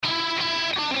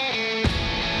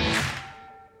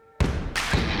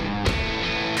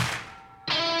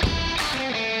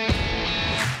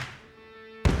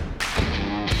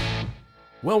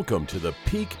Welcome to the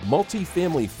Peak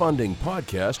Multifamily Funding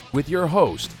Podcast with your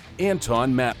host,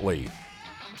 Anton Matley.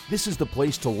 This is the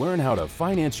place to learn how to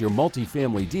finance your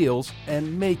multifamily deals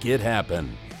and make it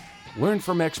happen. Learn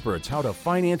from experts how to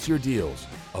finance your deals,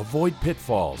 avoid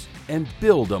pitfalls, and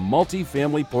build a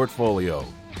multifamily portfolio.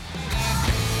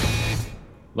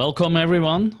 Welcome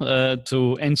everyone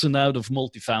to Ins and Out of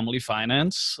Multifamily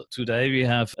Finance. Today we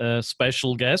have a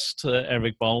special guest,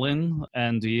 Eric Bolin,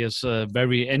 and he is a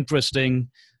very interesting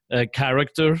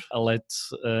character. I'll let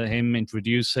him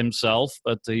introduce himself,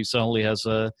 but he certainly has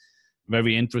a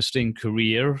very interesting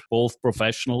career, both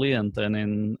professionally and then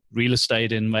in real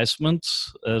estate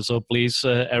investments. So please,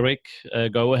 Eric,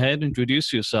 go ahead,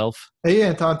 introduce yourself. Hey,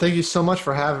 Anton, thank you so much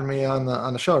for having me on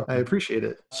the show. I appreciate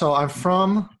it. So I'm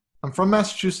from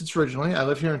Massachusetts originally. I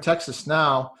live here in Texas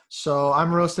now. So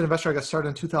I'm a real estate investor. I got started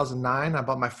in 2009. I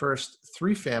bought my first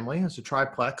 3-family. It's a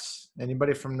triplex.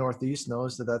 Anybody from Northeast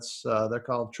knows that they're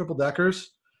called triple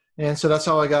deckers. And so that's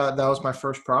how I got, that was my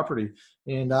first property.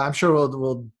 And I'm sure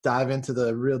we'll dive into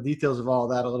the real details of all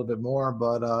that a little bit more,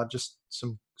 but just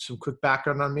some quick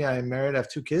background on me. I am married. I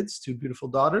have 2 kids, 2 beautiful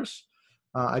daughters.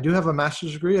 I do have a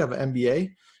master's degree. I have an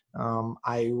MBA.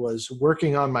 I was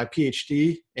working on my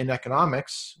PhD in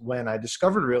economics when I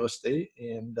discovered real estate,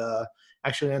 and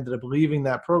actually ended up leaving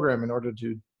that program in order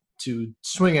to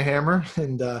swing a hammer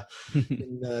and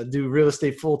do real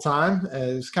estate full time.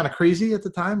 It was kind of crazy at the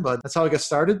time, but that's how I got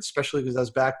started, especially because I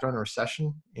was back during a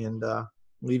recession, and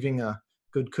leaving a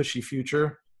good cushy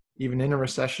future, even in a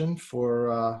recession,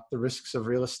 for the risks of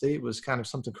real estate was kind of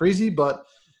something crazy. But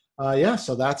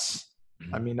so that's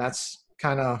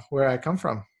kind of where I come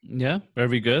from. Yeah,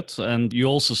 very good. And you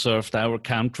also served our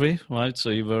country, right? So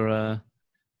you were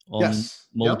on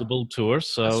multiple tours.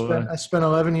 So I spent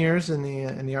 11 years in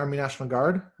the Army National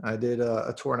Guard. I did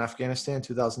a tour in Afghanistan,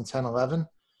 2010-11,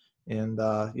 and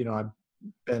I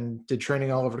did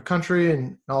training all over the country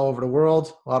and all over the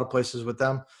world, a lot of places with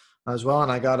them as well.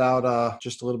 And I got out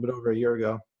just a little bit over a year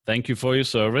ago. Thank you for your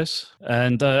service.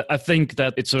 And I think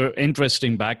that it's an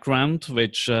interesting background,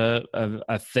 which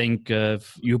I think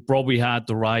you probably had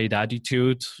the right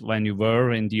attitude when you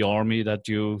were in the Army, that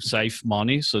you save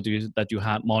money, that you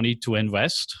had money to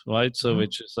invest, right? So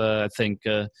which is, I think,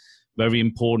 a very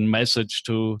important message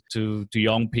to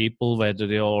young people, whether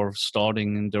they are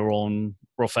starting in their own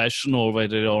profession or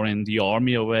whether they are in the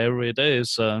Army or wherever it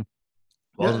is.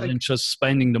 Rather than just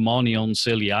spending the money on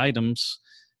silly items,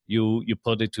 you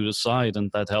put it to the side,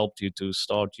 and that helped you to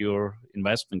start your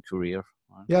investment career.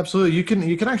 Right? Yeah, absolutely.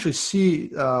 You can actually see,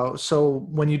 so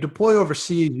when you deploy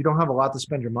overseas, you don't have a lot to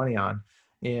spend your money on.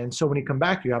 And so when you come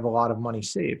back, you have a lot of money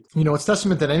saved. It's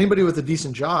testament that anybody with a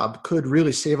decent job could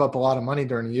really save up a lot of money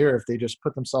during the year if they just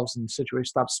put themselves in the situation,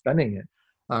 stop spending it.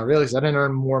 Really, because I didn't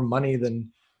earn more money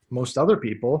than most other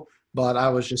people, but I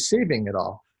was just saving it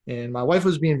all. And my wife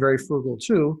was being very frugal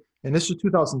too. And this was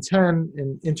 2010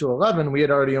 and into 11, we had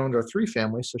already owned our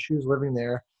 3-family. So she was living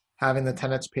there, having the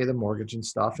tenants pay the mortgage and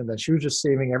stuff. And then she was just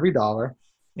saving every dollar,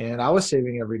 and I was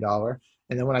saving every dollar.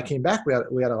 And then when I came back, we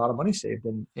had a lot of money saved.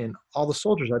 And all the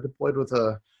soldiers I deployed with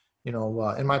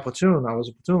in my platoon, I was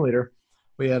a platoon leader.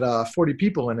 We had 40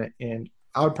 people in it. And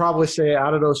I would probably say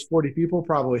out of those 40 people,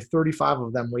 probably 35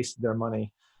 of them wasted their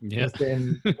money. Yeah.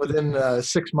 Within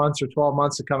 6 months or 12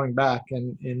 months of coming back,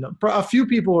 and a few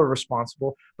people were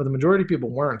responsible, but the majority of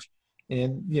people weren't.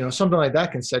 And something like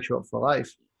that can set you up for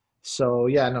life. So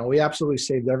we absolutely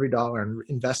saved every dollar and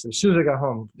invested. As soon as I got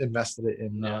home, invested it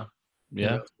in.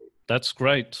 That's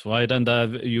great, right? And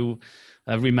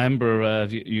I remember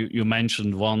you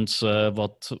mentioned once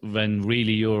when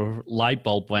really your light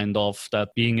bulb went off, that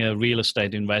being a real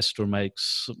estate investor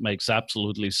makes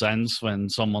absolutely sense when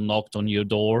someone knocked on your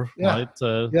door, right?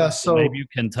 So maybe you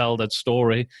can tell that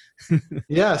story. So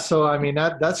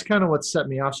that's kind of what set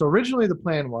me off. So originally the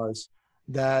plan was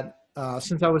that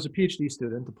since I was a PhD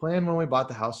student, the plan when we bought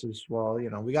the house is,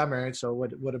 we got married. So what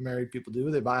do married people do?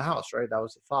 They buy a house, right? That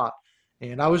was the thought.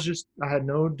 And I had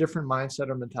no different mindset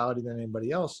or mentality than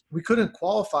anybody else. We couldn't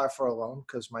qualify for a loan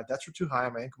because my debts were too high,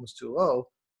 my income was too low.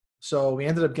 So we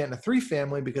ended up getting a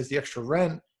 3-family because the extra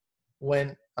rent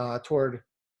went toward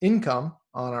income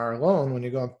on our loan when you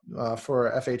go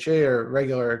for FHA or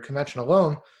regular conventional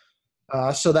loan.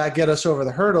 So that get us over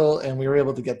the hurdle, and we were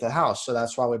able to get the house. So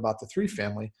that's why we bought the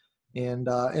 3-family. And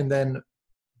then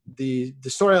the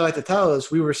story I like to tell is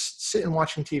we were sitting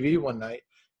watching TV one night.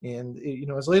 And, it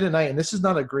was late at night, and this is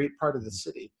not a great part of the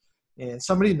city. And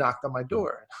somebody knocked on my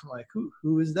door. I'm like,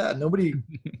 who is that? Nobody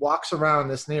walks around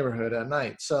this neighborhood at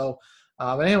night. So,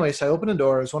 but anyways, I opened the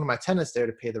door. It was one of my tenants there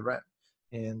to pay the rent.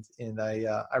 And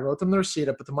I wrote them the receipt.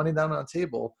 I put the money down on the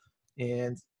table.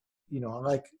 And,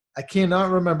 I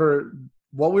cannot remember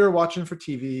what we were watching for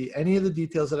TV, any of the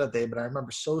details of that day, but I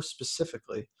remember so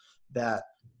specifically that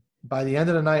by the end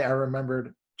of the night, I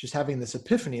remembered just having this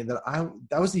epiphany that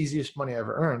that was the easiest money I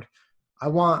ever earned. I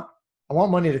want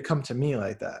money to come to me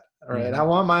like that. All right. I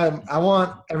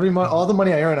want every month, all the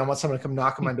money I earn, I want someone to come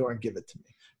knock on my door and give it to me.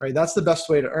 Right. That's the best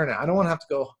way to earn it. I don't want to have to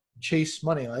go chase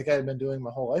money like I had been doing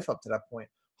my whole life up to that point,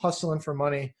 hustling for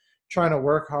money, trying to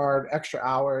work hard, extra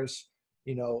hours,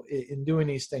 in doing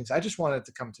these things. I just wanted it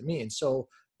to come to me. And so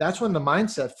that's when the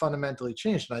mindset fundamentally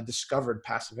changed and I discovered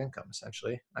passive income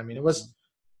essentially. I mean, it was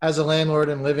as a landlord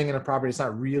and living in a property, it's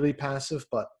not really passive,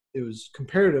 but it was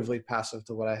comparatively passive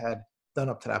to what I had done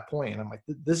up to that point. And I'm like,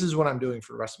 this is what I'm doing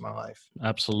for the rest of my life.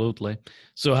 Absolutely.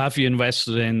 So have you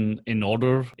invested in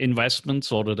other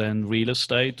investments other than real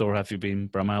estate, or have you been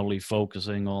primarily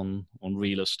focusing on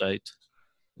real estate?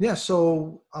 Yeah.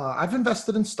 So I've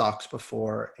invested in stocks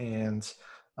before, and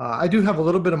I do have a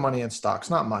little bit of money in stocks,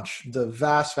 not much. The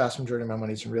vast majority of my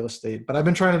money is in real estate, but I've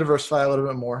been trying to diversify a little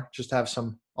bit more, just to have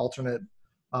some alternate,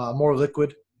 more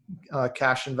liquid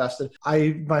cash invested.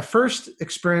 My first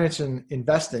experience in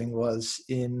investing was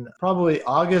in probably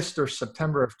August or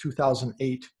September of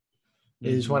 2008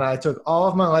 is when I took all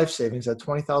of my life savings at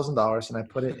 $20,000 and I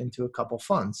put it into a couple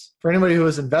funds. For anybody who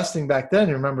was investing back then,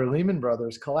 you remember Lehman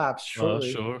Brothers collapsed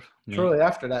shortly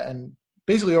after that. And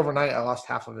basically overnight, I lost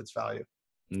half of its value.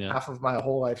 Yeah. Half of my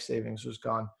whole life savings was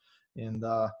gone. And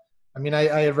I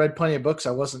had read plenty of books.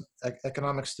 I wasn't an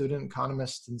economic student,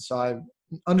 economist. And so I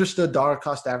understood dollar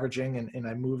cost averaging, and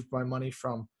I moved my money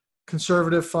from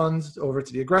conservative funds over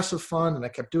to the aggressive fund. And I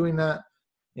kept doing that.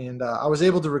 And I was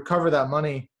able to recover that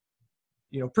money,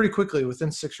 pretty quickly within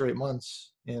 6 or 8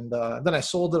 months. And then I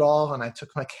sold it all and I took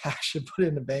my cash and put it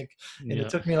in the bank. And it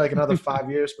took me like another 5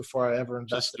 years before I ever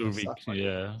invested in stock market.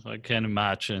 Yeah, I can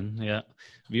imagine. Yeah.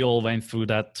 We all went through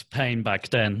that pain back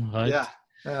then, right?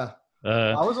 Yeah.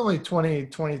 I was only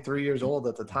 23 years old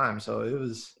at the time. So it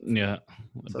was a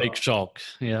big shock.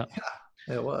 Yeah.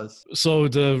 It was. So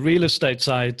the real estate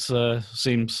side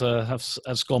seems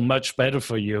has gone much better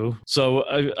for you. So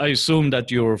I assume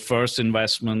that your first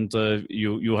investment,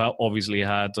 you obviously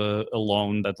had a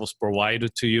loan that was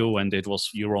provided to you, and it was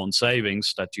your own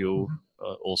savings that you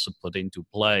also put into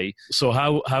play. So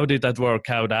how did that work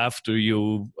out after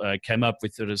you came up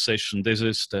with the decision? This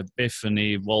is the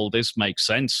epiphany. Well, this makes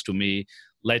sense to me.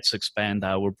 Let's expand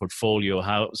our portfolio.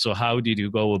 How did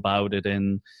you go about it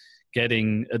in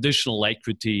getting additional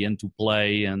equity into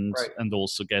play and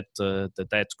also get the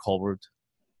debt covered?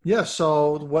 Yeah.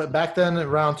 So back then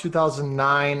around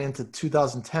 2009 into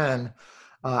 2010,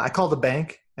 I called the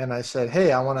bank and I said,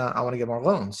 hey, I want to get more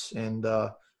loans. And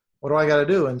what do I got to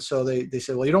do? And so they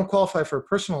said, well, you don't qualify for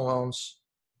personal loans.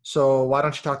 So why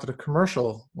don't you talk to the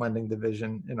commercial lending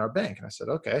division in our bank? And I said,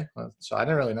 okay. So I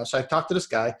didn't really know. So I talked to this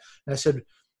guy and I said,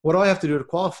 what do I have to do to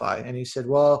qualify? And he said,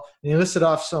 well, and he listed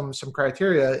off some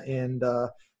criteria. And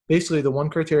basically the one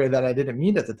criteria that I didn't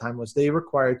meet at the time was they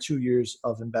required 2 years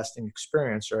of investing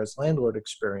experience or as landlord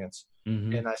experience.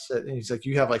 And I said, and he's like,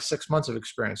 you have like 6 months of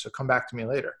experience. So come back to me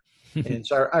later. And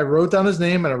so I wrote down his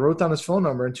name and I wrote down his phone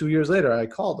number. And 2 years later, I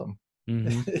called him.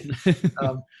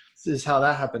 This is how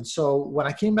that happened. So when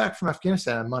I came back from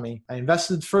Afghanistan on money, I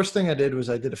invested. First thing I did was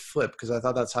I did a flip because I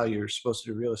thought that's how you're supposed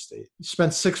to do real estate.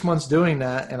 Spent 6 months doing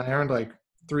that and I earned like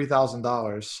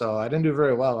 $3,000. So I didn't do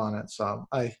very well on it. So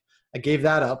I gave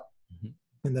that up.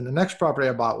 And then the next property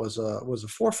I bought was a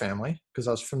 4-family because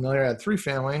I was familiar. I had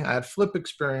 3-family. I had flip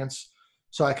experience.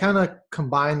 So I kind of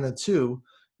combined the two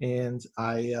and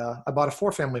I bought a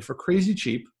 4-family for crazy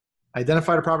cheap. I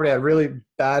identified a property that had really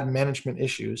bad management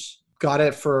issues. Got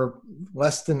it for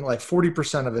less than like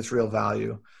 40% of its real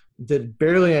value, did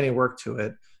barely any work to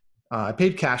it. I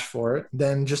paid cash for it.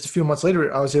 Then just a few months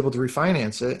later, I was able to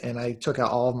refinance it and I took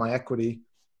out all of my equity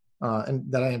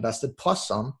and that I invested plus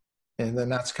some. And then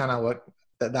that's kind of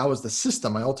that was the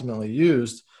system I ultimately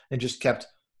used and just kept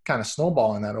kind of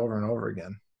snowballing that over and over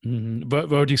again. But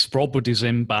were these properties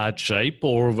in bad shape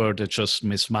or were they just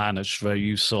mismanaged where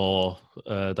you saw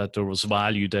that there was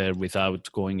value there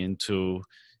without going into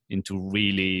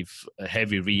really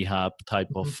heavy rehab type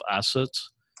of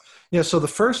assets? Yeah, so the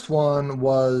first one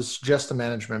was just a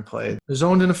management play. It was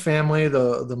owned in a family.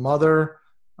 The mother,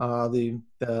 the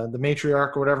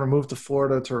matriarch or whatever, moved to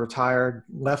Florida to retire,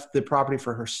 left the property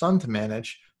for her son to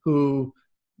manage, who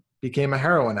became a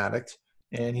heroin addict.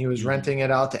 And he was renting it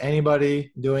out to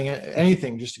anybody, doing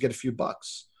anything just to get a few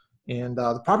bucks. And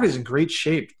the property is in great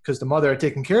shape because the mother had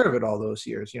taken care of it all those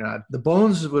years. The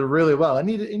bones were really well. It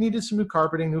needed some new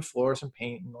carpeting, new floors, and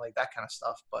paint, and like that kind of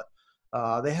stuff. But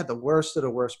they had the worst of the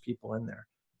worst people in there.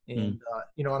 And,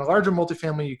 on a larger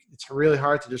multifamily, it's really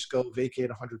hard to just go vacate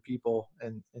 100 people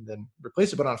and then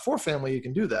replace it. But on a 4-family, you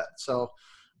can do that. So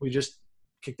we just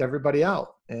kicked everybody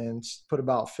out and put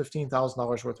about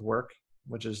 $15,000 worth of work,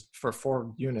 which is for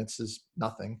 4 units is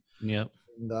nothing. Yeah.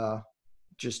 And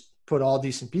just put all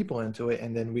decent people into it.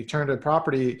 And then we turned a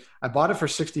property. I bought it for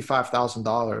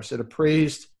 $65,000. It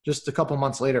appraised just a couple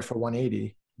months later for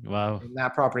 180. Wow. And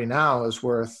that property now is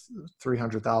worth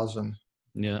 300,000.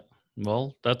 Yeah.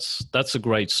 Well, that's a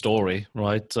great story,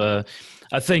 right?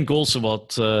 I think also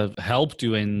what helped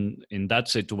you in that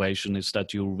situation is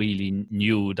that you really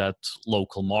knew that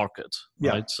local market,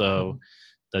 right? So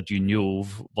that you knew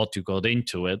what you got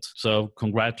into it. So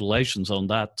congratulations on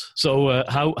that. So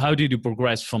how did you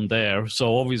progress from there?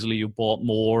 So obviously you bought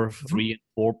more 3 and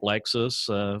 4 plexes,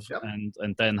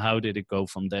 and then how did it go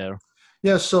from there?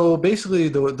 Yeah, so basically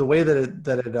the way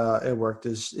that it worked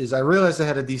is I realized I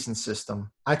had a decent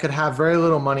system. I could have very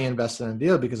little money invested in a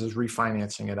deal because I was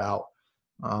refinancing it out.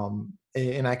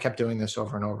 And I kept doing this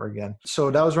over and over again. So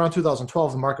that was around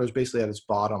 2012. The market was basically at its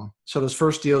bottom. So those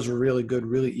first deals were really good,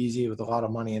 really easy with a lot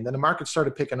of money. And then the market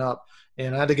started picking up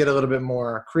and I had to get a little bit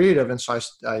more creative. And so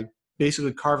I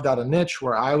basically carved out a niche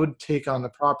where I would take on the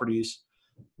properties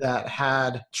that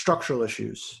had structural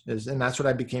issues, and that's what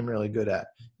I became really good at.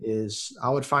 Is I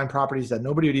would find properties that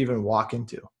nobody would even walk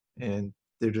into, and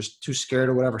they're just too scared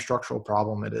of whatever structural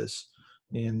problem it is,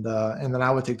 and then I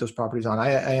would take those properties on.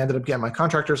 I ended up getting my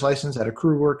contractor's license, had a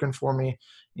crew working for me,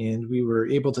 and we were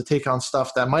able to take on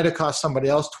stuff that might have cost somebody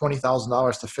else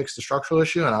 $20,000 to fix the structural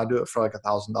issue, and I'll do it for like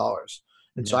 $1,000.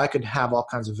 And so I could have all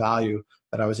kinds of value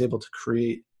that I was able to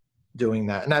create doing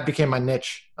that. And that became my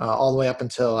niche all the way up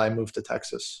until I moved to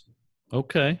Texas.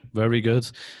 Okay, very good.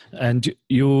 And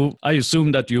I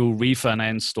assume that you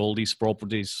refinanced all these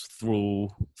properties through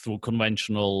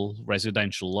conventional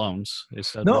residential loans.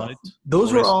 Is that right?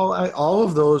 Those were all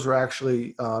of those were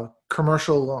actually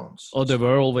commercial loans. Oh, they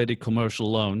were already commercial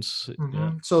loans. Mm-hmm.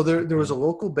 Yeah. So there was a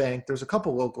local bank. There's a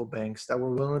couple local banks that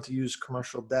were willing to use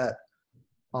commercial debt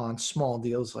on small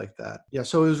deals like that. Yeah.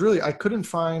 So it was really, I couldn't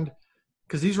find,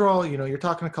 because these were all, you're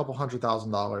talking a couple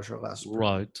 $100,000 or less.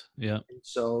 Right. Yeah.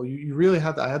 So you really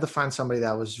I had to find somebody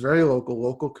that was very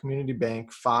local community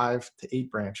bank, 5 to 8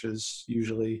 branches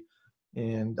usually,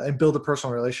 and build a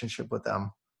personal relationship with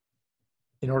them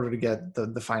in order to get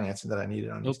the financing that I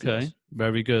needed on these deals.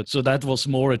 Very good. So that was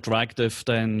more attractive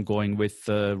than going with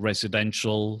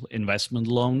residential investment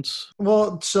loans?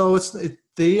 Well, so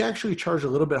they actually charge a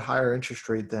little bit higher interest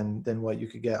rate than what you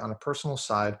could get on a personal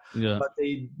side. Yeah. But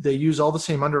they use all the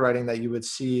same underwriting that you would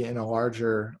see in a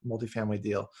larger multifamily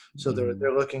deal. So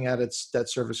they're looking at its debt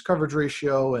service coverage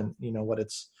ratio and what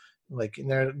it's like,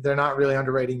 and they're not really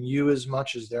underwriting you as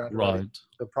much as they're underwriting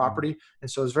the property.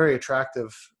 And so it's very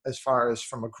attractive as far as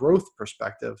from a growth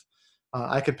perspective.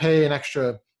 I could pay an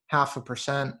extra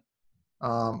 0.5%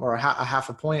 or a half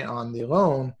a point on the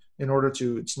loan in order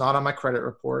to, it's not on my credit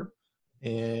report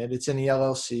and it's in the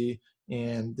LLC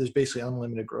and there's basically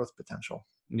unlimited growth potential.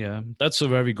 Yeah, that's a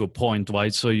very good point,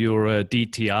 right? So your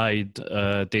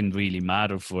DTI didn't really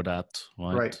matter for that,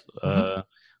 right? Right.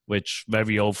 Which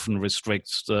very often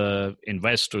restricts the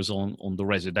investors on the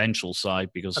residential side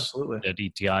because the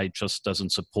DTI just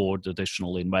doesn't support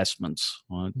additional investments,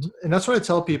 right? And that's what I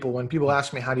tell people when people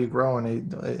ask me, how do you grow?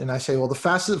 And I say, well,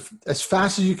 as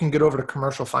fast as you can get over to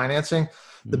commercial financing,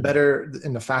 the better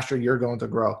and the faster you're going to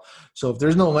grow. So if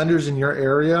there's no lenders in your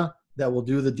area that will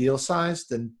do the deal size,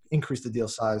 then increase the deal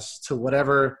size to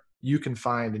whatever you can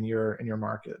find in your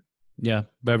market. Yeah,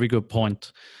 very good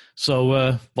point.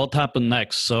 So what happened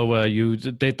next? So you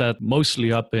did that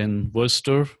mostly up in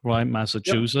Worcester, right,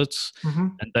 Massachusetts, Yep. Mm-hmm.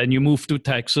 And then you moved to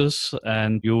Texas,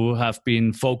 and you have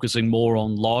been focusing more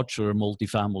on larger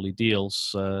multifamily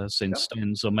deals since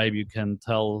then. So maybe you can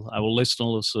tell our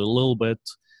listeners a little bit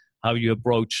how you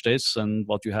approach this and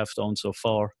what you have done so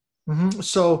far. Mm-hmm.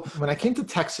 So when I came to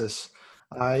Texas,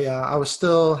 I was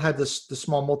still had the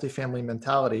small multifamily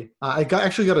mentality. I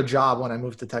actually got a job when I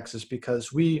moved to Texas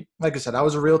because like I said, I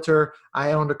was a realtor.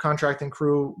 I owned a contracting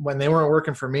crew. When they weren't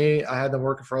working for me, I had them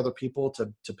working for other people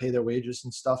to pay their wages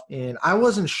and stuff. And I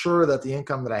wasn't sure that the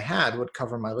income that I had would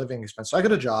cover my living expense. So I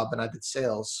got a job and I did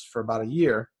sales for about a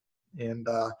year and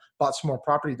bought some more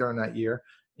property during that year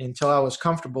until I was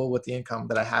comfortable with the income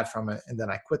that I had from it. And then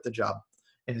I quit the job.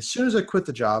 And as soon as I quit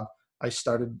the job, I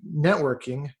started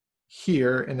networking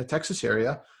here in the Texas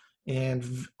area. And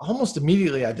almost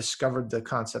immediately I discovered the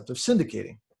concept of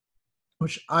syndicating,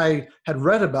 which I had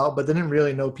read about, but didn't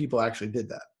really know people actually did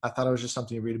that. I thought it was just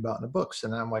something you read about in the books.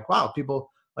 And I'm like, wow,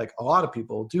 like a lot of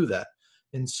people do that.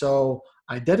 And so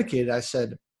I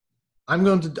said, I'm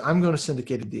going to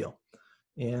syndicate a deal.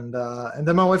 And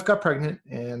then my wife got pregnant,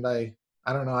 and I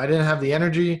don't know, I didn't have the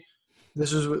energy.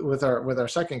 This was with our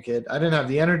second kid. I didn't have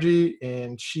the energy,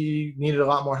 and she needed a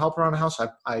lot more help around the house.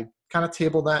 I kind of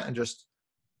tabled that and just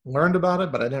learned about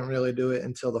it, but I didn't really do it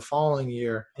until the following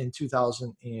year in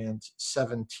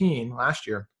 2017, last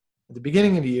year. At the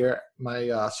beginning of the year,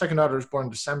 my second daughter was born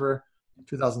in December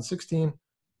 2016.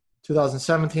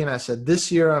 2017, I said,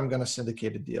 this year I'm going to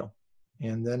syndicate a deal.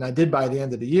 And then I did. By the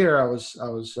end of the year, I was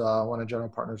one of the general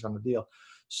partners on the deal.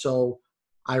 So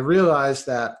I realized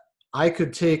that I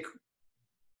could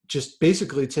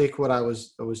basically take what I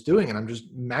was doing, and I'm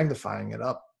just magnifying it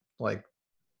up, like,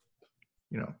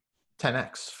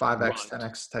 10x, 5x, right.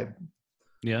 10x type.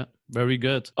 Yeah, very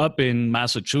good. Up in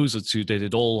Massachusetts, you did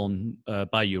it all on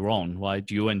by your own, right?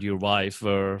 You and your wife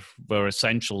were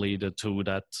essentially the two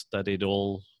that did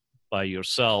all by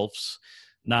yourselves.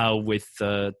 Now with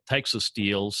Texas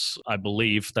deals, I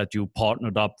believe that you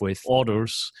partnered up with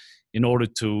others in order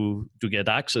to get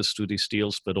access to these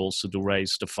deals, but also to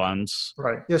raise the funds.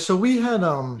 Right. Yeah. So we had,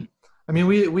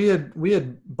 we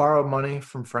had borrowed money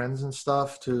from friends and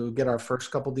stuff to get our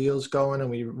first couple deals going. And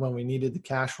when we needed the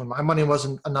cash, when my money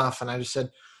wasn't enough, and I just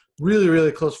said, really,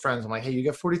 really close friends, I'm like, hey, you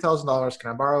got $40,000. Can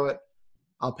I borrow it?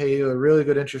 I'll pay you a really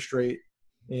good interest rate.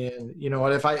 And you know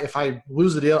what, if I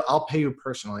lose the deal, I'll pay you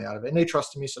personally out of it. And they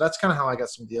trusted me. So that's kind of how I got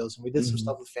some deals. And we did some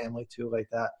stuff with family too, like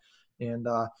that. And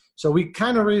so we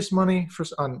kind of raised money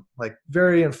like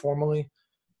very informally,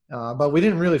 but we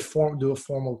didn't really do a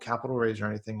formal capital raise or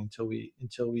anything until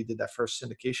we did that first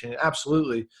syndication. And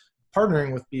absolutely,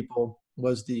 partnering with people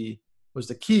was the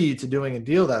key to doing a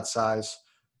deal that size,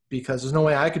 because there's no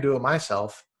way I could do it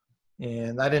myself,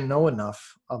 and I didn't know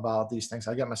enough about these things.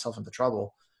 I got myself into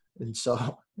trouble, and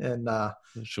so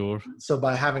sure. So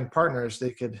by having partners, they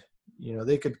could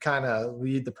kind of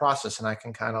lead the process, and I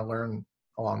can kind of learn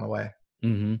along the way.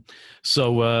 Mm-hmm.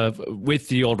 So with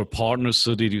the other partners,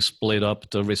 so did you split up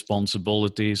the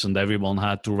responsibilities and everyone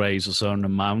had to raise a certain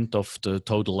amount of the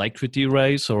total equity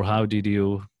raise, or how did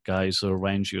you guys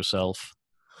arrange yourself?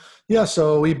 Yeah,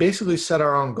 so we basically set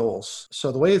our own goals.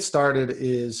 So the way it started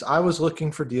is I was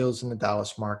looking for deals in the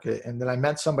Dallas market, and then I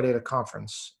met somebody at a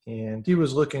conference, and he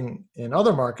was looking in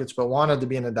other markets but wanted to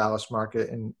be in the Dallas market,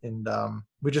 and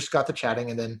we just got to chatting,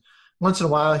 and then once in a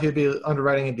while he'd be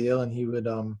underwriting a deal, and he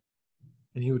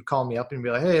would call me up and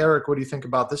be like, hey, Eric, what do you think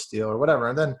about this deal or whatever?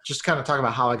 And then just kind of talk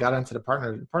about how I got into the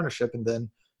partnership. And then,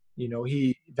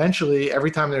 he eventually, every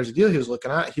time there's a deal he was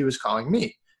looking at, he was calling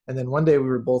me. And then one day we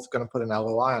were both going to put an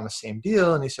LOI on the same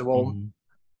deal. And he said, well,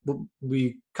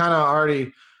 we kind of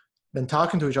already been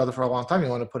talking to each other for a long time. You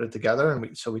want to put it together?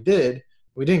 And so we did.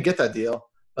 We didn't get that deal,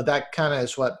 but that kind of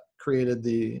is what created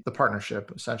the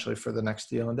partnership essentially for the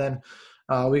next deal. And then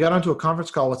we got onto a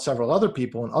conference call with several other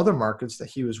people in other markets that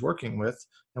he was working with.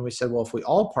 And we said, well, if we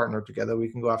all partner together, we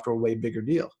can go after a way bigger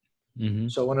deal. Mm-hmm.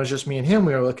 So when it was just me and him,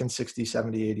 we were looking 60,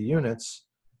 70, 80 units.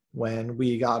 When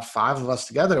we got 5 of us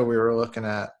together, we were looking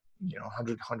at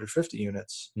 100, 150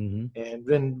 units. Mm-hmm. And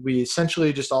then we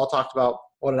essentially just all talked about,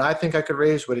 what did I think I could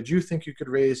raise? What did you think you could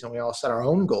raise? And we all set our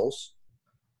own goals.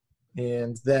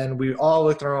 And then we all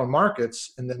looked at our own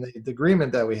markets. And then the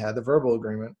agreement that we had, the verbal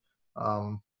agreement,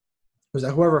 was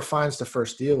that whoever finds the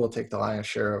first deal will take the lion's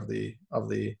share of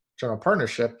the general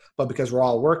partnership. But because we're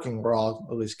all working, we're all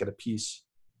at least get a piece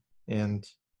and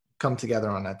come together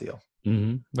on that deal.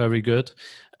 Mm-hmm. Very good.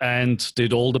 And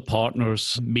did all the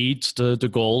partners meet the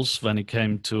goals when it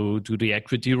came to the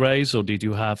equity raise, or did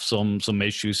you have some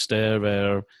issues there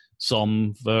where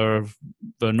some were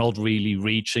not really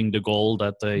reaching the goal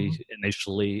that they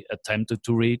initially attempted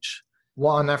to reach?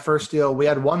 Well, on that first deal, we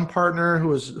had one partner who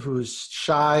was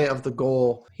shy of the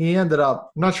goal. He ended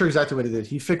up, I'm not sure exactly what he did.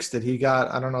 He fixed it.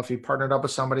 I don't know if he partnered up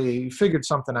with somebody, he figured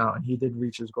something out, and he did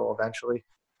reach his goal eventually.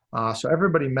 So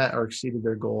everybody met or exceeded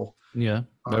their goal. Yeah,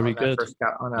 very good.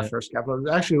 On that first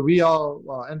capital. Actually, we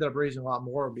all ended up raising a lot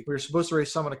more. We were supposed to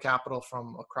raise some of the capital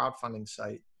from a crowdfunding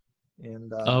site.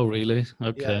 And oh, really?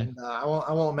 Okay. Yeah, and, I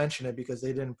won't mention it because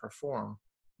they didn't perform.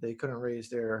 They couldn't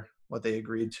raise what they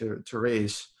agreed to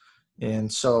raise.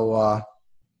 And so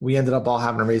we ended up all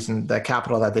having to raise that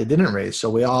capital that they didn't raise. So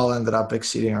we all ended up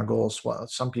exceeding our goals. Well,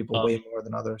 some people way more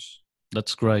than others.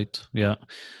 That's great. Yeah.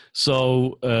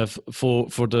 So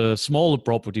for the smaller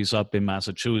properties up in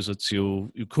Massachusetts,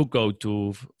 you could go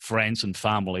to friends and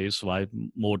families, right?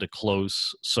 More the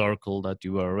close circle that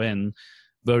you are in.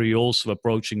 Were you also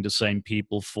approaching the same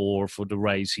people for the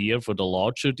raise here for the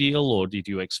larger deal, or did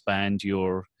you expand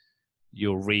your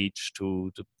reach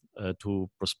to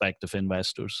prospective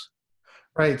investors?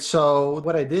 Right. So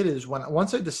what I did is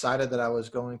once I decided that I was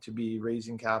going to be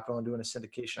raising capital and doing a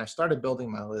syndication, I started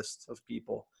building my list of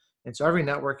people. And so every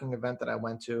networking event that I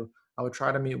went to, I would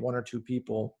try to meet one or two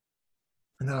people,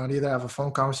 and then I would either have a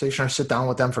phone conversation or sit down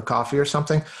with them for coffee or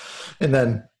something, and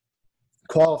then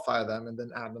qualify them and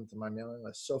then add them to my mailing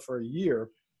list. So for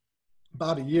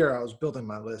about a year, I was building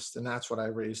my list, and that's what I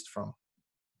raised from.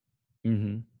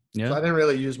 Mm-hmm. Yeah. So I didn't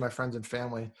really use my friends and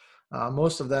family.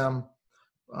 Most of them,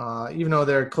 even though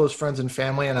they're close friends and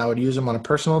family, and I would use them on a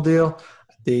personal deal,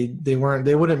 they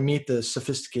wouldn't meet the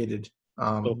sophisticated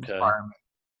requirement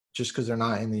just because they're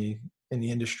not in the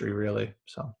industry really.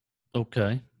 So.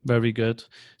 Okay, very good.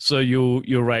 So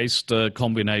you raised a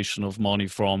combination of money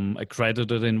from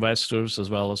accredited investors as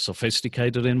well as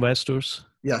sophisticated investors?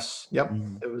 Yes. Yep.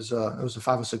 Mm. It was a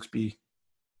 506B.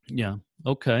 Yeah.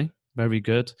 Okay. Very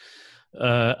good.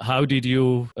 How did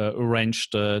you arrange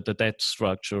the debt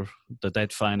structure, the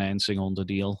debt financing on the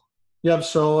deal? Yeah,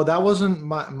 so that wasn't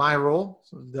my role.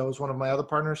 That was one of my other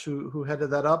partners who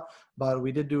headed that up. But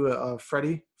we did do a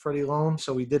Freddie loan,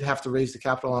 so we did have to raise the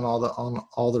capital on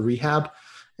all the rehab.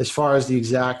 As far as the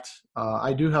exact,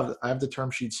 I have the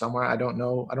term sheet somewhere. I don't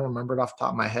remember it off the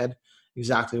top of my head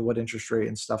exactly what interest rate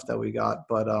and stuff that we got.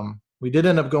 But we did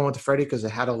end up going with the Freddie because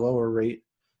it had a lower rate.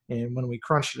 And when we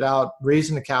crunched it out,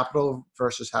 raising the capital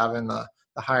versus having the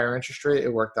higher interest rate,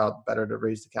 it worked out better to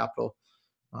raise the capital.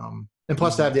 And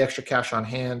plus to have the extra cash on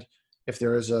hand, if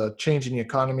there is a change in the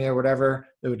economy or whatever,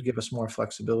 it would give us more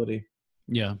flexibility.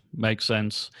 Yeah, makes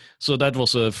sense. So that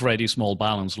was a Freddie small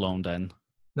balance loan then?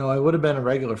 No, it would have been a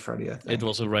regular Freddie, I think. It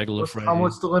was a regular Freddie.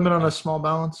 What's the limit on a small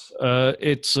balance?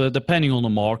 It's depending on the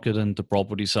market and the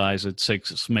property size, it's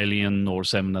 6 million or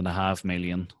 7.5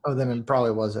 million. Oh, then it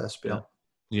probably was SBL.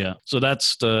 Yeah, so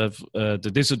that's the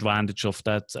disadvantage of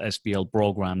that SBL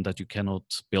program, that you cannot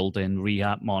build in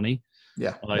rehab money.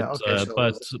 Yeah, right? Yeah,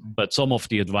 okay, but some of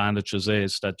the advantages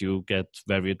is that you get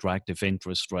very attractive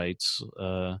interest rates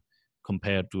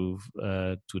compared to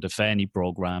the Fannie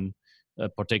program,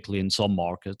 particularly in some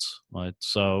markets, right?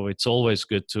 So it's always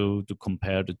good to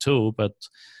compare the two. But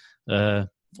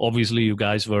obviously, you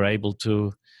guys were able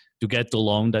to get the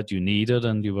loan that you needed,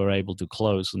 and you were able to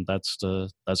close, and that's the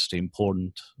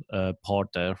important part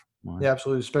there. Right. Yeah,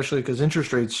 absolutely. Especially because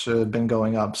interest rates have been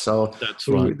going up. So that's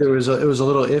right. It was a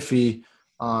little iffy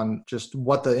on just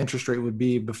what the interest rate would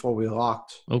be before we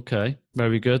locked. Okay,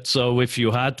 very good. So if you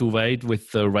had to wait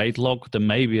with the rate lock, then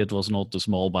maybe it was not the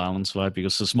small balance, right?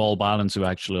 Because the small balance you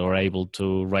actually are able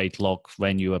to rate lock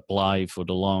when you apply for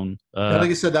the loan. Like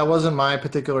you said, that wasn't my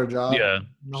particular job. Yeah,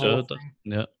 sure.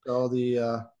 Yeah.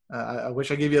 So I wish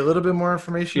I gave you a little bit more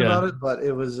information about it, but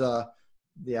it was.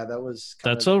 That was.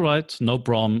 That's all right. No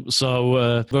problem.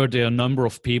 So were there a number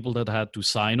of people that had to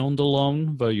sign on the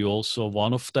loan? Were you also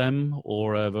one of them,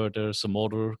 or were there some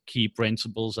other key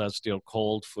principles, as they're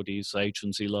called, for these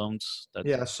agency loans?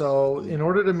 So in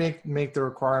order to make the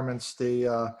requirements,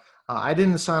 I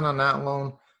didn't sign on that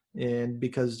loan, and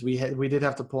because we did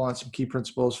have to pull on some key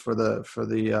principles for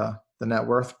the net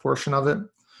worth portion of it.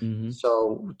 Mm-hmm.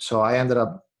 So I ended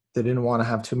up. They didn't want to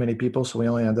have too many people, so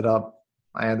I ended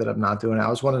up not doing it. I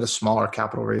was one of the smaller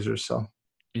capital raisers. So,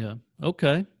 yeah.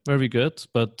 Okay. Very good.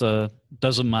 But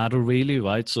doesn't matter really,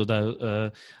 right? So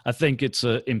that I think it's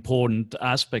an important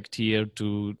aspect here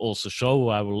to also show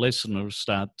our listeners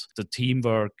that the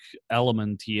teamwork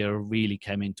element here really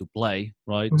came into play,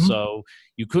 right? Mm-hmm. So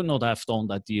you could not have done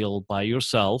that deal by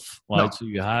yourself, right? No. So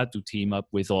you had to team up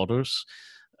with others.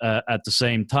 At the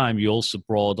same time, you also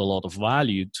brought a lot of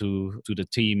value to the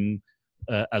team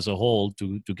as a whole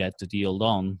to get the deal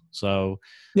done. So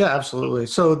yeah, absolutely.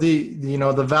 So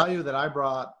the value that I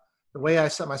brought, the way I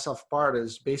set myself apart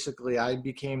is basically I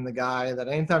became the guy that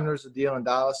anytime there was a deal in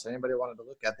Dallas that anybody wanted to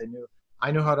look at,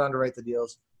 I knew how to underwrite the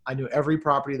deals. I knew every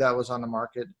property that was on the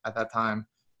market at that time.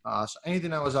 So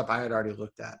anything that was up, I had already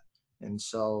looked at. And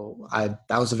so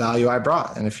that was the value I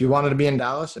brought. And if you wanted to be in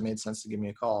Dallas, it made sense to give me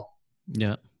a call.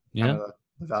 Yeah. Yeah. Kind of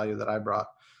the value that I brought.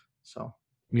 So.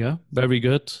 Yeah, very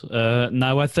good.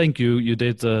 Now, I think you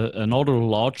did another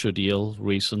larger deal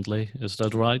recently. Is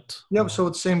that right? Yeah, so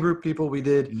it's the same group of people we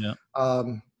did. Yeah.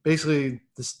 Basically,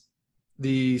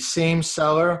 the same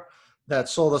seller that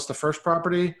sold us the first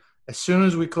property, as soon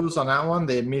as we closed on that one,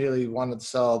 they immediately wanted to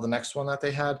sell the next one that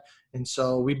they had. And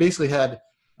so we basically had,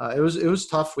 it was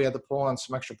tough. We had to pull on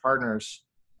some extra partners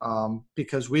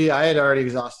because I had already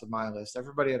exhausted my list.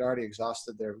 Everybody had already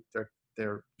exhausted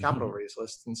their capital raise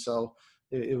list. And so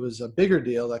it was a bigger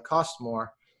deal that cost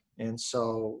more, and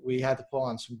so we had to pull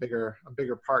on a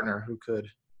bigger partner who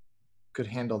could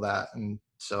handle that. And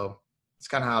so it's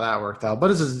kind of how that worked out.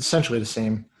 But it's essentially the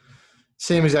same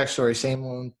exact story, same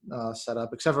loan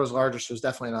setup, except for it was larger, so it was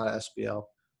definitely not an SBL.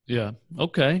 Yeah.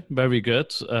 Okay. Very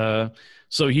good.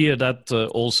 So here that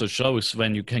also shows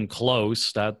when you can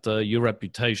close that your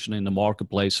reputation in the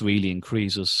marketplace really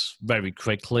increases very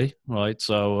quickly, right?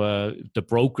 So the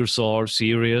brokers are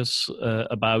serious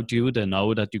about you. They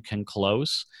know that you can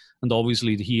close. And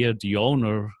obviously here the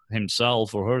owner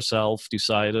himself or herself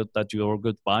decided that you're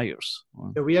good buyers.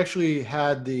 Yeah, we actually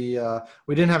had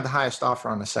we didn't have the highest offer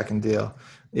on the second deal.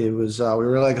 It was, we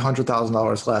were like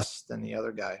 $100,000 less than the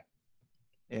other guy.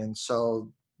 And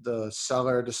so the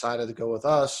seller decided to go with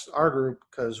us, our group,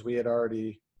 because we had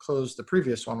already closed the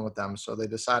previous one with them. So they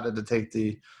decided to take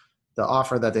the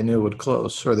offer that they knew would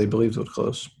close, or they believed would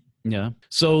close. Yeah.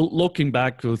 So looking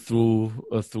back through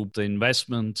the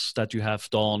investments that you have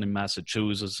done in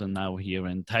Massachusetts and now here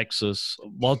in Texas,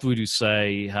 what would you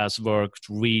say has worked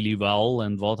really well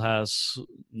and what has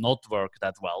not worked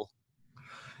that well?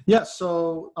 Yeah,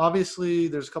 so obviously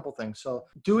there's a couple things. So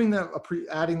doing that,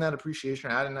 adding that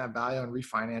appreciation, adding that value and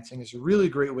refinancing is a really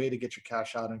great way to get your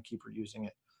cash out and keep reusing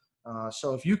it.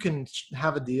 So if you can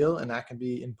have a deal and that can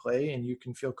be in play and you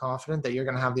can feel confident that you're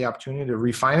going to have the opportunity to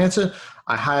refinance it,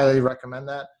 I highly recommend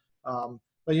that.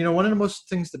 But one of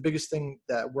the biggest thing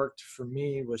that worked for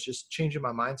me was just changing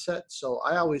my mindset. So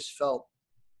I always felt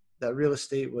that real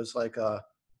estate was like a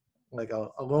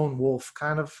lone wolf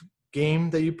kind of game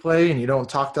that you play, and you don't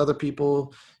talk to other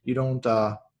people. You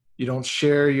don't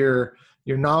share your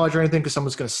knowledge or anything because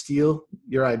someone's going to steal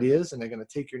your ideas and they're going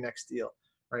to take your next deal,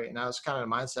 right? And that was kind of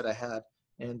the mindset I had.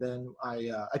 And then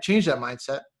I changed that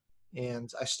mindset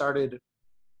and I started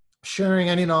sharing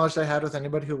any knowledge I had with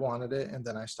anybody who wanted it. And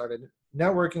then I started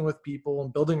networking with people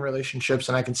and building relationships.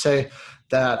 And I can say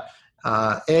that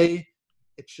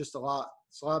it's just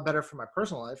it's a lot better for my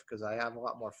personal life because I have a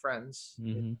lot more friends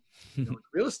in the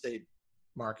real estate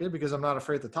market because I'm not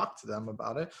afraid to talk to them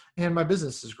about it. And my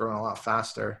business has grown a lot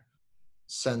faster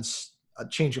since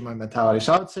changing my mentality.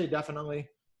 So I would say definitely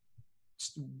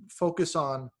focus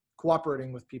on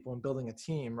cooperating with people and building a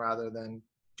team rather than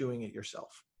doing it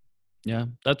yourself. Yeah,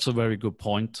 that's a very good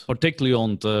point, particularly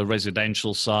on the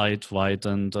residential side, right?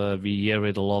 And we hear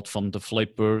it a lot from the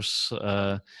flippers,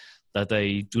 that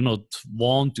they do not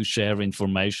want to share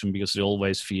information because they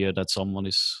always fear that someone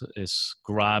is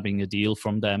grabbing a deal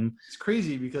from them. It's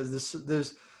crazy because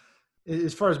there's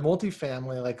as far as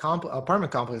multifamily, like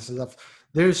apartment complexes and stuff,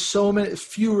 there's so many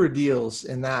fewer deals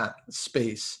in that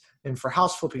space. And for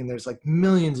house flipping, there's like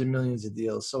millions and millions of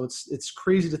deals. So it's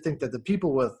crazy to think that the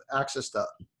people with access to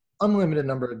unlimited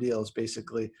number of deals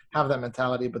basically have that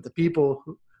mentality, but the people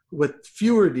with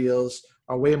fewer deals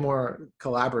are way more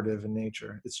collaborative in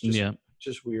nature. It's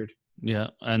just weird. Yeah,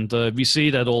 and we see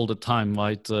that all the time,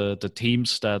 right? The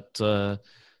teams that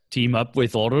team up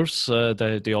with others,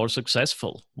 they are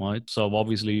successful, right? So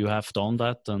obviously you have done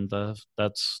that, and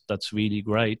that's really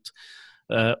great.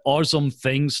 Are some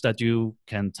things that you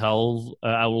can tell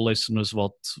our listeners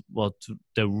what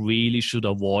they really should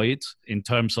avoid in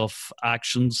terms of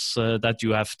actions that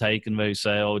you have taken where you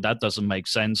say, oh, that doesn't make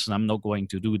sense and I'm not going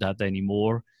to do that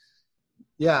anymore?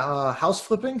 Yeah, house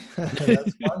flipping.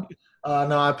 That's fun.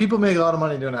 No, people make a lot of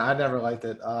money doing it. I never liked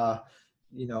it.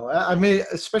 I made,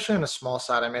 especially on a small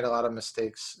side, I made a lot of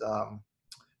mistakes.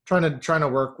 Trying to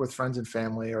work with friends and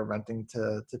family or renting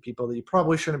to people that you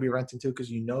probably shouldn't be renting to because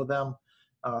you know them.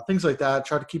 Things like that.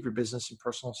 Try to keep your business and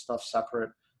personal stuff separate.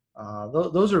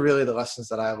 Those are really the lessons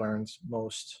that I learned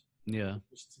most. Yeah.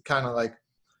 Just kind of like,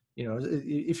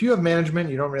 if you have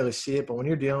management, you don't really see it, but when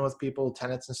you're dealing with people,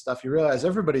 tenants and stuff, you realize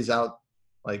everybody's out.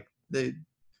 Like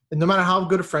no matter how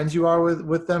good of friends you are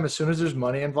with them, as soon as there's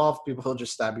money involved, people will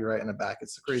just stab you right in the back.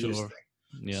 It's the craziest thing.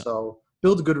 Yeah. So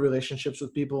build good relationships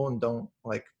with people and don't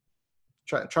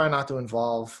try not to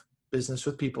involve business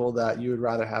with people that you would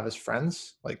rather have as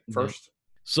friends, first.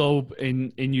 So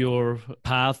in your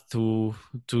path to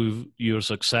your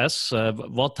success,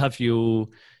 what have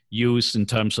you used in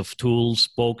terms of tools,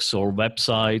 books, or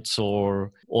websites,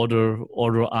 or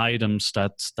other items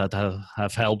that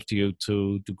have helped you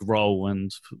to grow and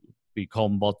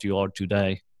become what you are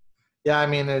today? Yeah, I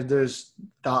mean,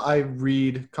 I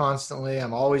read constantly.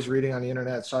 I'm always reading on the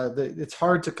internet, so it's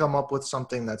hard to come up with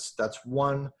something that's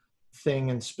one thing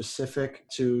in specific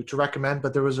to recommend.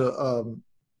 But there was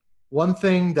one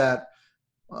thing that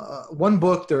one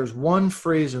book. There's one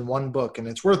phrase in one book, and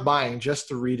it's worth buying just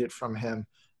to read it from him.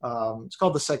 It's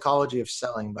called The Psychology of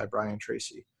Selling by Brian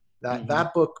Tracy.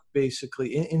 That book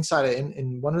basically inside it,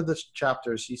 in one of the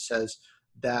chapters, he says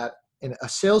that a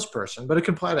salesperson, but it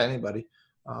can apply to anybody,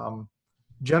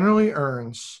 generally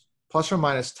earns plus or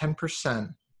minus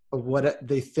 10% of what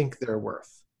they think they're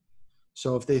worth.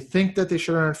 So if they think that they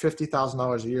should earn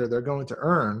 $50,000 a year, they're going to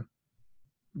earn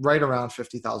right around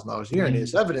 $50,000 a year. And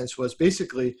his evidence was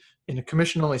basically in a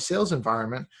commission-only sales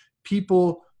environment,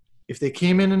 people, if they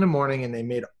came in the morning and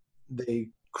they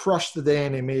crushed the day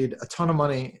and they made a ton of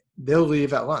money, they'll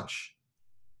leave at lunch.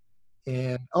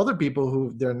 And other people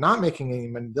who they're not making any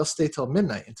money, they'll stay till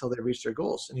midnight until they reach their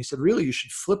goals. And he said, really, you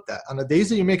should flip that. On the days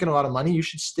that you're making a lot of money, you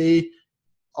should stay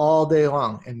all day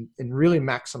long and really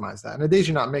maximize that. And the days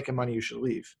you're not making money, you should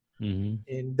leave.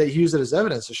 Mm-hmm. And they use it as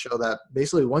evidence to show that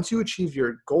basically once you achieve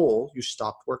your goal, you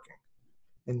stop working.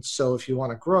 And so if you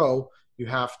want to grow, you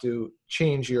have to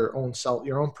change your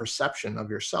own perception of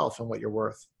yourself and what you're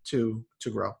worth to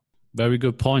grow. Very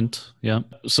good point. Yeah.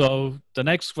 So the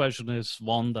next question is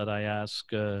one that I ask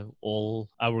all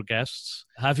our guests.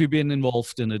 Have you been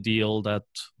involved in a deal that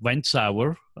went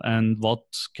sour? And what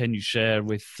can you share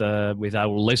with our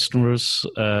listeners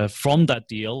from that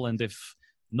deal? And if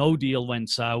no deal went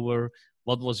sour,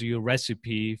 what was your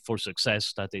recipe for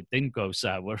success that it didn't go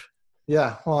sour?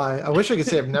 Yeah. Well, I wish I could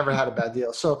say I've never had a bad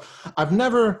deal. So I've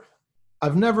never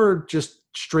just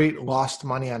straight lost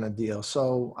money on a deal.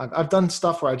 So I've done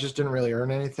stuff where I just didn't really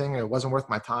earn anything. It wasn't worth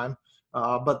my time.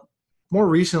 But more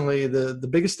recently, the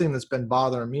biggest thing that's been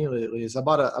bothering me lately is I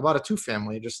bought a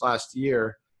 2-family just last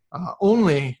year,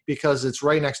 only because it's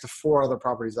right next to 4 other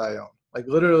properties I own, like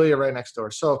literally right next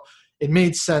door. So it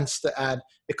made sense to add.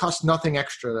 It cost nothing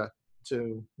extra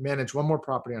to manage one more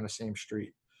property on the same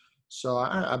street. So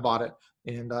I bought it,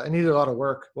 and it needed a lot of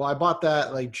work. Well, I bought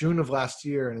that like June of last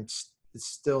year, and it's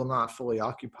still not fully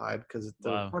occupied because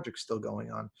the project's still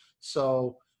going on.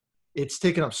 So it's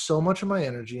taken up so much of my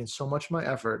energy and so much of my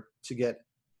effort to get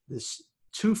this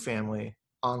 2-family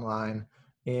online.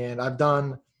 And I've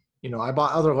done, I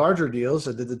bought other larger deals.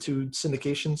 I did the 2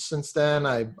 syndications since then.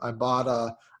 I bought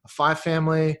a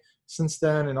 5-family since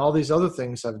then, and all these other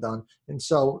things I've done. And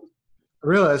so I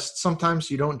realized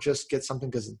sometimes you don't just get something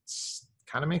because it's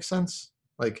kind of makes sense.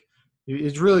 Like,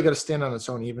 it's really got to stand on its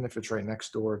own, even if it's right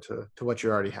next door to what you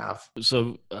already have.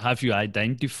 So have you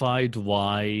identified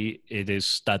why it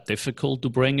is that difficult to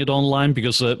bring it online?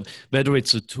 Because whether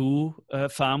it's a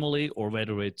 2-family or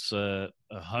whether it's a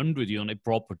 100-unit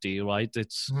property, right?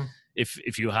 It's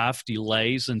if you have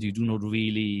delays and you do not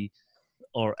really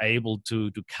are able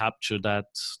to capture that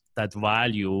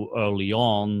value early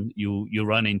on, you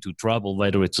run into trouble,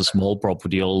 whether it's a small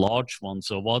property or a large one.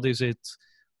 So what is it?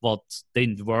 What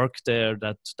didn't work there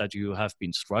that you have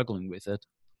been struggling with it?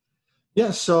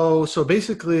 Yeah, so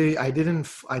basically I didn't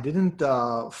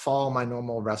follow my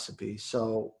normal recipe.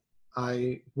 So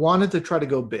I wanted to try to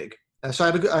go big. And so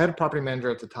I had a property manager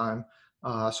at the time.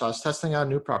 So I was testing out a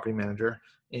new property manager,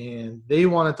 and they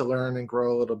wanted to learn and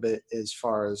grow a little bit as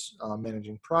far as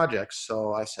managing projects.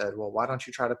 So I said, well, why don't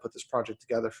you try to put this project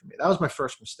together for me? That was my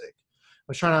first mistake.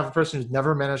 I was trying to have a person who's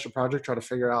never managed a project try to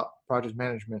figure out project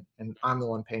management, and I'm the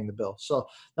one paying the bill. So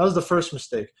that was the first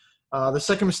mistake. The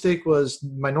second mistake was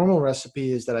my normal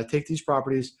recipe is that I take these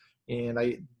properties, and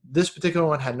this particular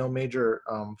one had no major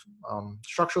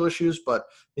structural issues, but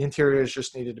the interiors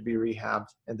just needed to be rehabbed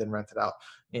and then rented out.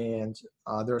 And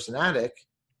there was an attic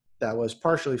that was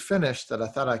partially finished that I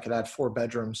thought I could add 4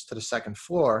 bedrooms to the second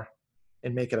floor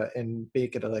and make it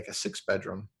like a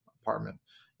 6-bedroom apartment.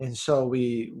 And so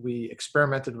we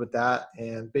experimented with that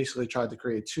and basically tried to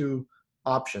create 2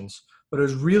 options. But it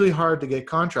was really hard to get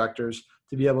contractors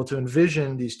to be able to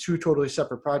envision these 2 totally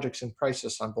separate projects and price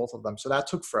us on both of them. So that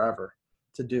took forever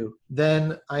to do.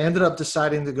 Then I ended up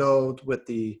deciding to go with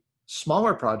the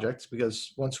smaller projects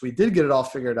because once we did get it all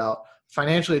figured out,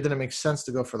 financially it didn't make sense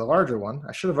to go for the larger one.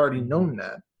 I should have already known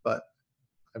that, but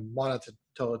I wanted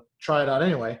to try it out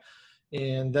anyway.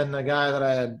 And then the guy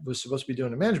that was supposed to be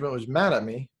doing the management was mad at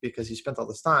me because he spent all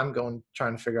this time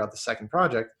trying to figure out the second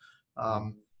project.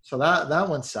 So that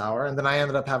went sour. And then I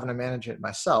ended up having to manage it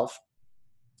myself.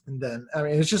 And then,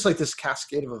 it's just like this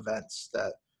cascade of events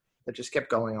that just kept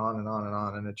going on and on and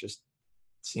on. And it just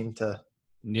seemed to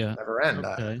never end.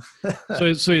 Okay.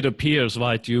 So it appears,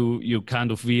 right, you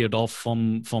kind of veered off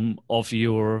from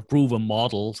your proven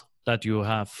model that you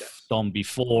have done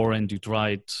before, and you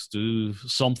tried to do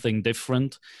something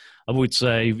different. I would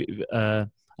say I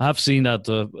have seen that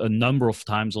a number of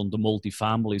times on the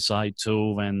multifamily side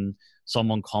too, when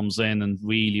someone comes in and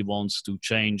really wants to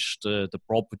change the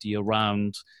property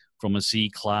around from a C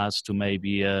class to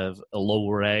maybe a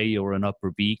lower A or an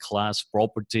upper B class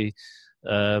property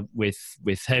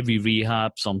with heavy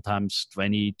rehab, sometimes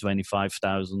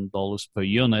 $20,000-$25,000 per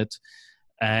unit.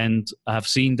 And I've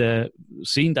seen that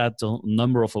on a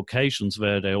number of occasions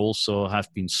where they also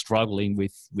have been struggling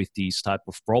with these type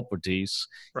of properties,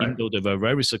 right, even though they were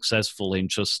very successful in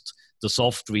just the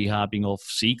soft rehabbing of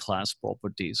C-class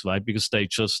properties, right? Because they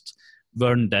just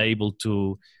weren't able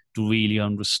to really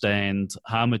understand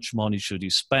how much money should you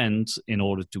spend in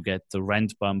order to get the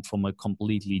rent bump from a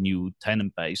completely new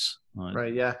tenant base.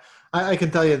 Right. Yeah. I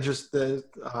can tell you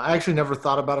I actually never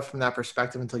thought about it from that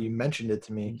perspective until you mentioned it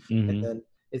to me. Mm-hmm. And then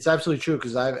it's absolutely true,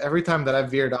 because every time that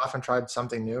I've veered off and tried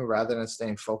something new rather than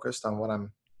staying focused on what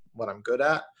I'm good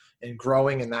at and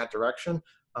growing in that direction,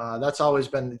 that's always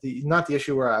been not the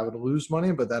issue where I would lose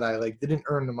money, but that I didn't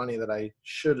earn the money that I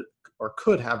should or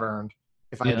could have earned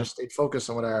if I had just stayed focused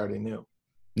on what I already knew.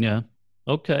 Yeah.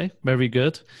 Okay. Very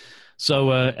good.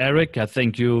 So, Eric, I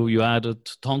think you added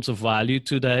tons of value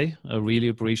today. I really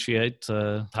appreciate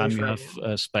the time you have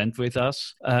spent with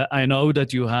us. I know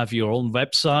that you have your own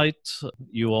website.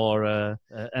 You are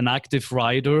an active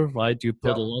writer, right? You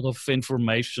put a lot of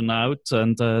information out.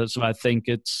 And so I think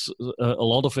it's a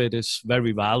lot of it is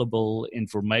very valuable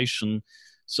information.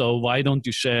 So why don't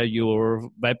you share your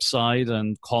website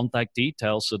and contact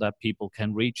details so that people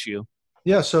can reach you?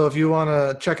 Yeah, so if you want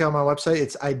to check out my website,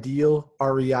 it's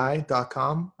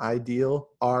idealrei.com,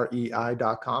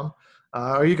 idealrei.com.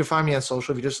 Or you can find me on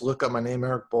social. If you just look up my name,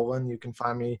 Eric Bolin, you can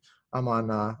find me. I'm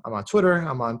on Twitter,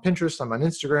 I'm on Pinterest, I'm on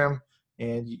Instagram,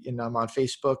 and I'm on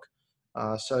Facebook.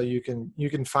 So you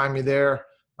can find me there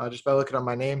just by looking up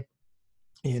my name.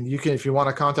 And you can, if you want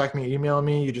to contact me, email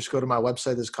me, you just go to my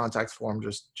website, there's contact form,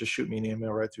 just shoot me an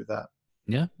email right through that.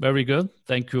 Yeah, very good.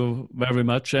 Thank you very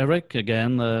much, Eric.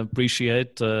 Again,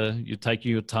 appreciate you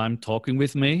taking your time talking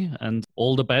with me, and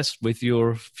all the best with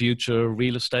your future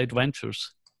real estate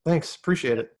ventures. Thanks.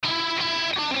 Appreciate it.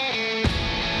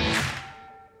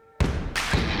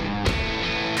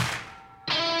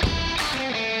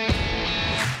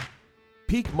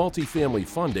 Peak Multifamily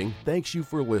Funding thanks you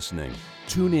for listening.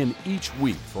 Tune in each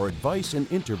week for advice and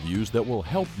interviews that will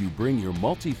help you bring your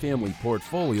multifamily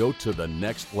portfolio to the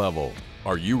next level.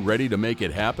 Are you ready to make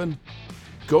it happen?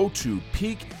 Go to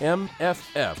peakmff.com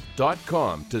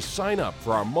to sign up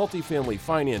for our multifamily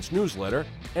finance newsletter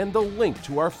and the link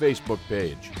to our Facebook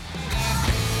page.